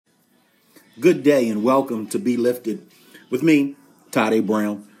Good day and welcome to Be Lifted with me, Todd A.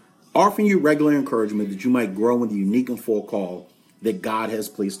 Brown, offering you regular encouragement that you might grow in the unique and full call that God has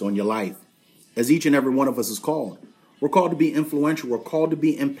placed on your life. As each and every one of us is called, we're called to be influential. We're called to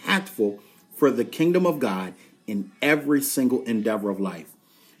be impactful for the kingdom of God in every single endeavor of life.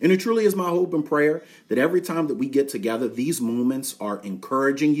 And it truly is my hope and prayer that every time that we get together, these moments are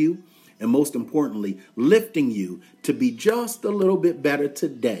encouraging you and most importantly, lifting you to be just a little bit better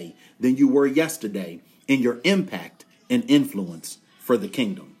today than you were yesterday in your impact and influence for the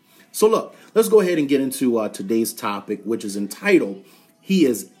kingdom. So look, let's go ahead and get into today's topic, which is entitled, He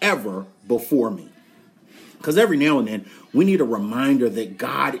is Ever Before Me. Because every now and then, we need a reminder that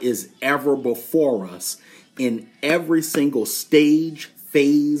God is ever before us in every single stage,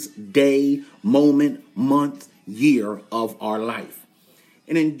 phase, day, moment, month, year of our life.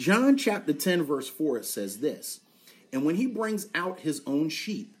 And in John chapter 10, verse 4, it says this, and when he brings out his own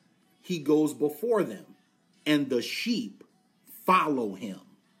sheep, he goes before them, and the sheep follow him.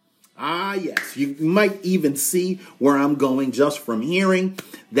 Ah, yes, you might even see where I'm going just from hearing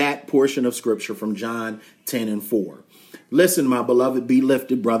that portion of scripture from John 10 and 4. Listen, my beloved, be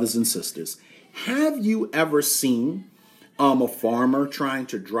lifted brothers and sisters. Have you ever seen a farmer trying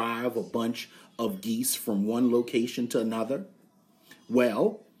to drive a bunch of geese from one location to another?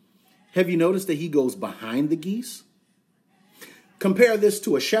 Well, have you noticed that he goes behind the geese? Compare this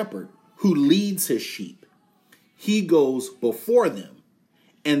to a shepherd who leads his sheep. He goes before them,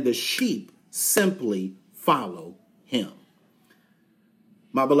 and the sheep simply follow him.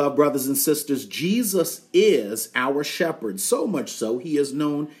 My beloved brothers and sisters, Jesus is our shepherd, so much so he is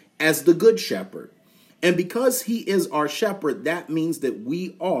known as the Good Shepherd. And because he is our shepherd, that means that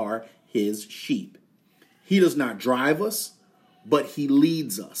we are his sheep. He does not drive us, but he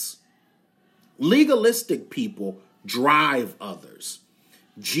leads us. Legalistic people drive others.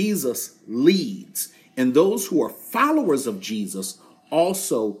 Jesus leads. And those who are followers of Jesus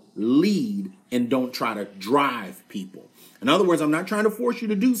also lead and don't try to drive people. In other words, I'm not trying to force you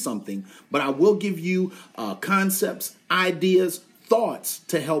to do something, but I will give you concepts, ideas, thoughts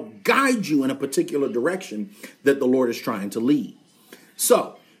to help guide you in a particular direction that the Lord is trying to lead.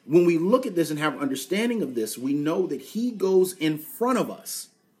 So, when we look at this and have understanding of this, we know that he goes in front of us.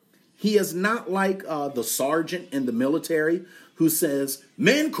 He is not like the sergeant in the military who says,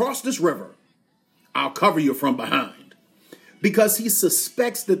 men, cross this river. I'll cover you from behind. Because he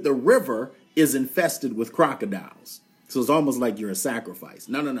suspects that the river is infested with crocodiles. So it's almost like you're a sacrifice.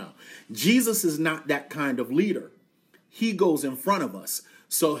 No. Jesus is not that kind of leader. He goes in front of us.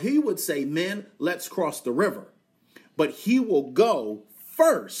 So he would say, men, let's cross the river. But he will go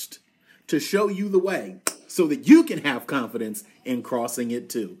first to show you the way so that you can have confidence in crossing it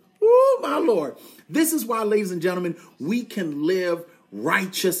too. Oh, my Lord. This is why, ladies and gentlemen, we can live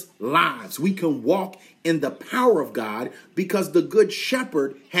righteous lives. We can walk in the power of God because the Good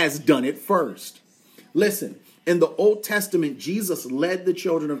Shepherd has done it first. Listen, in the Old Testament, Jesus led the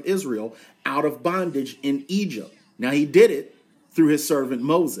children of Israel out of bondage in Egypt. Now, he did it through his servant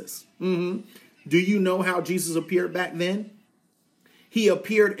Moses. Do you know how Jesus appeared back then? He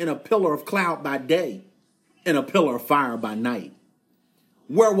appeared in a pillar of cloud by day and a pillar of fire by night.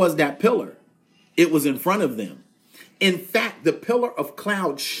 Where was that pillar? It was in front of them. In fact, the pillar of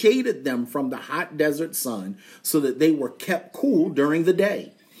cloud shaded them from the hot desert sun so that they were kept cool during the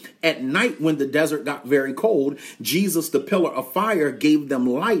day. At night, when the desert got very cold, Jesus, the pillar of fire, gave them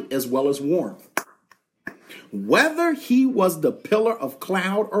light as well as warmth. Whether he was the pillar of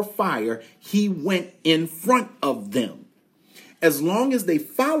cloud or fire, he went in front of them. As long as they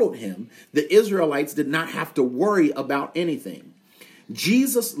followed him, the Israelites did not have to worry about anything.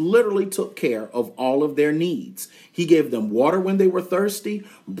 Jesus literally took care of all of their needs. He gave them water when they were thirsty,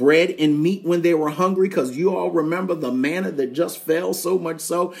 bread and meat when they were hungry, because you all remember the manna that just fell, so much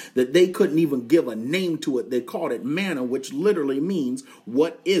so that they couldn't even give a name to it. They called it manna, which literally means,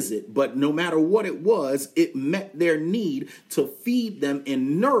 what is it? But no matter what it was, it met their need to feed them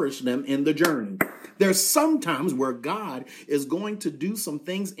and nourish them in the journey. There's sometimes where God is going to do some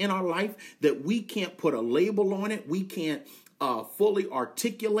things in our life that we can't put a label on it. We can't fully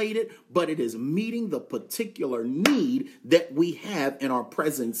articulate it, but it is meeting the particular need that we have in our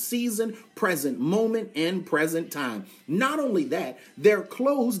present season, present moment, and present time. Not only that, their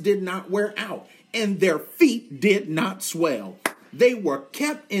clothes did not wear out and their feet did not swell. They were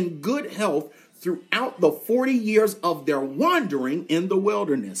kept in good health throughout the 40 years of their wandering in the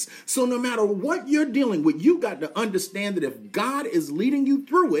wilderness. So no matter what you're dealing with, you got to understand that if God is leading you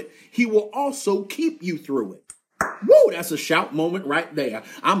through it, he will also keep you through it. Woo, that's a shout moment right there.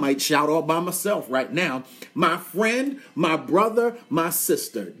 I might shout all by myself right now. My friend, my brother, my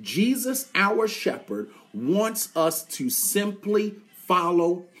sister, Jesus, our shepherd, wants us to simply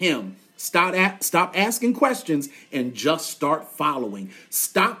follow him. Stop asking questions and just start following.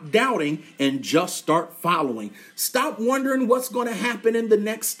 Stop doubting and just start following. Stop wondering what's going to happen in the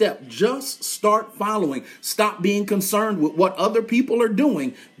next step. Just start following. Stop being concerned with what other people are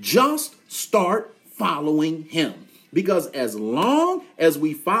doing. Just start following him. Because as long as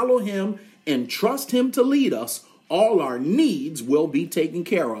we follow him and trust him to lead us, all our needs will be taken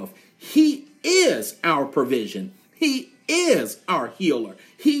care of. He is our provision. He is our healer.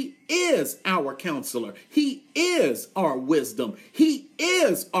 He is our counselor. He is our wisdom. He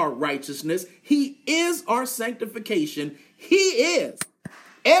is our righteousness. He is our sanctification. He is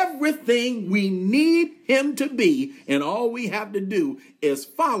everything we need him to be. And all we have to do is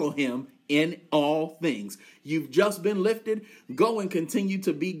follow him in all things. You've just been lifted. Go and continue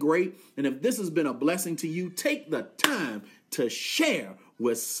to be great. And if this has been a blessing to you, take the time to share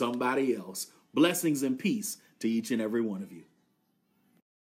with somebody else. Blessings and peace to each and every one of you.